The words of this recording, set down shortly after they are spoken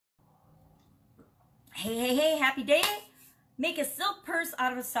Hey, happy day. Make a silk purse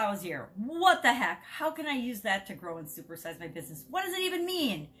out of a sow's ear. What the heck? How can I use that to grow and supersize my business? What does it even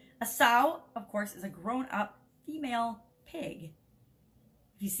mean? A sow, of course, is a grown-up female pig.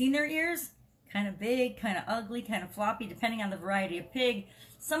 Have you seen their ears? Kind of big, kind of ugly, kind of floppy, depending on the variety of pig.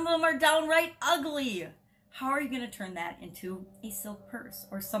 Some of them are downright ugly. How are you going to turn that into a silk purse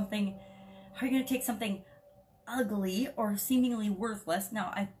or something? How are you going to take something ugly or seemingly worthless?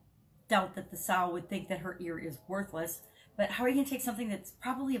 Now, I doubt that the sow would think that her ear is worthless, but how are you going to take something that's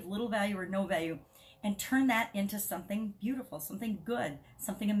probably of little value or no value and turn that into something beautiful, something good,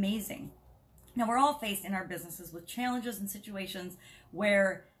 something amazing? Now, we're all faced in our businesses with challenges and situations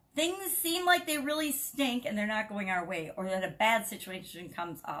where things seem like they really stink and they're not going our way, or that a bad situation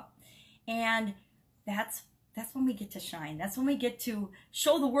comes up. And that's when we get to shine. That's when we get to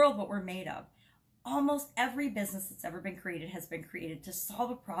show the world what we're made of. Almost every business that's ever been created has been created to solve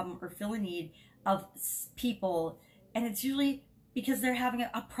a problem or fill a need of people. And it's usually because they're having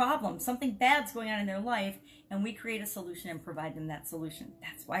a problem. Something bad's going on in their life, and we create a solution and provide them that solution.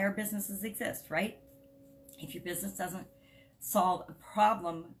 That's why our businesses exist, right? If your business doesn't solve a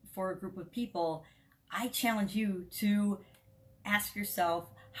problem for a group of people, I challenge you to ask yourself,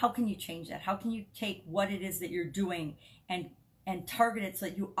 how can you change that? How can you take what it is that you're doing and target it so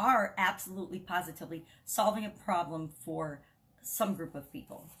that you are absolutely positively solving a problem for some group of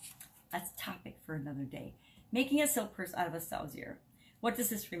people? That's a topic for another day. Making a silk purse out of a sow's ear. What does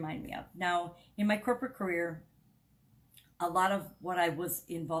this remind me of? Now, in my corporate career, a lot of what I was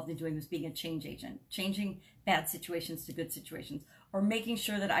involved in doing was being a change agent, changing bad situations to good situations, or making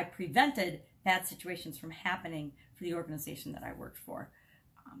sure that I prevented bad situations from happening for the organization that I worked for.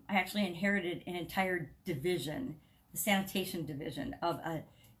 I actually inherited an entire division, the sanitation division of an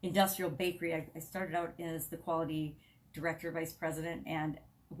industrial bakery. I started out as the quality director, vice president, and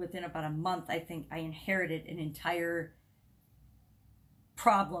within about a month, I think I inherited an entire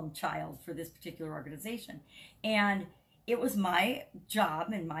problem child for this particular organization. And it was my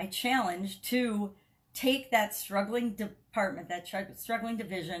job and my challenge to take that struggling department, that struggling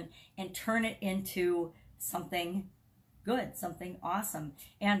division, and turn it into something good, something awesome.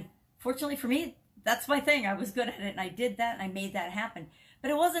 And fortunately for me, that's my thing. I was good at it, and I did that, and I made that happen. But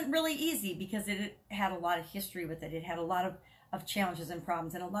it wasn't really easy because it had a lot of history with it. It had a lot of challenges and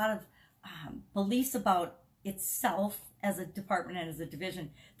problems and a lot of beliefs about itself as a department and as a division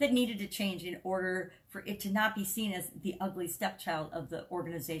that needed to change in order for it to not be seen as the ugly stepchild of the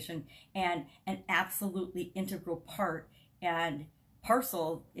organization and an absolutely integral part and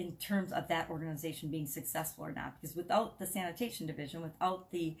parcel in terms of that organization being successful or not. Because without the sanitation division,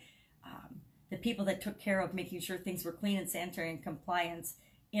 without the people that took care of making sure things were clean and sanitary and compliance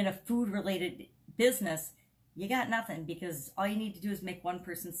in a food-related business, you got nothing, because all you need to do is make one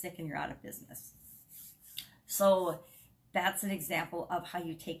person sick and you're out of business. So that's an example of how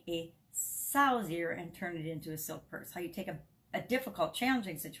you take a sow's ear and turn it into a silk purse, how you take a difficult,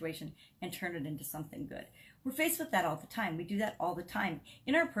 challenging situation and turn it into something good. We're faced with that all the time. We do that all the time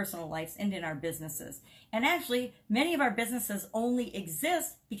in our personal lives and in our businesses. And actually, many of our businesses only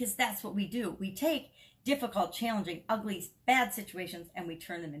exist because that's what we do. We take difficult, challenging, ugly, bad situations and we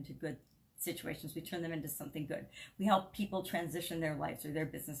turn them into good situations. We turn them into something good. We help people transition their lives or their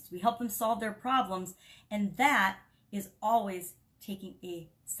business. We help them solve their problems. And that is always taking a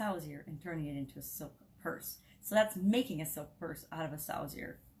sow's ear and turning it into a silk purse. So that's making a silk purse out of a sow's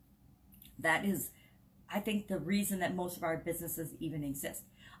ear. That is, I think, the reason that most of our businesses even exist.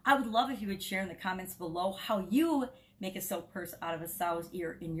 I would love if you would share in the comments below how you make a silk purse out of a sow's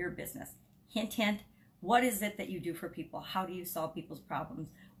ear in your business. Hint, hint, what is it that you do for people? How do you solve people's problems?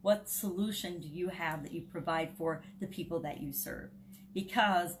 What solution do you have that you provide for the people that you serve?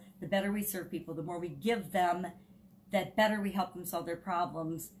 Because the better we serve people, the more we give them, that better we help them solve their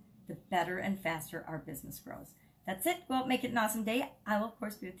problems, the better and faster our business grows. That's it. Go out, make it an awesome day. I will, of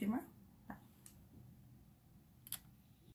course, be with you tomorrow.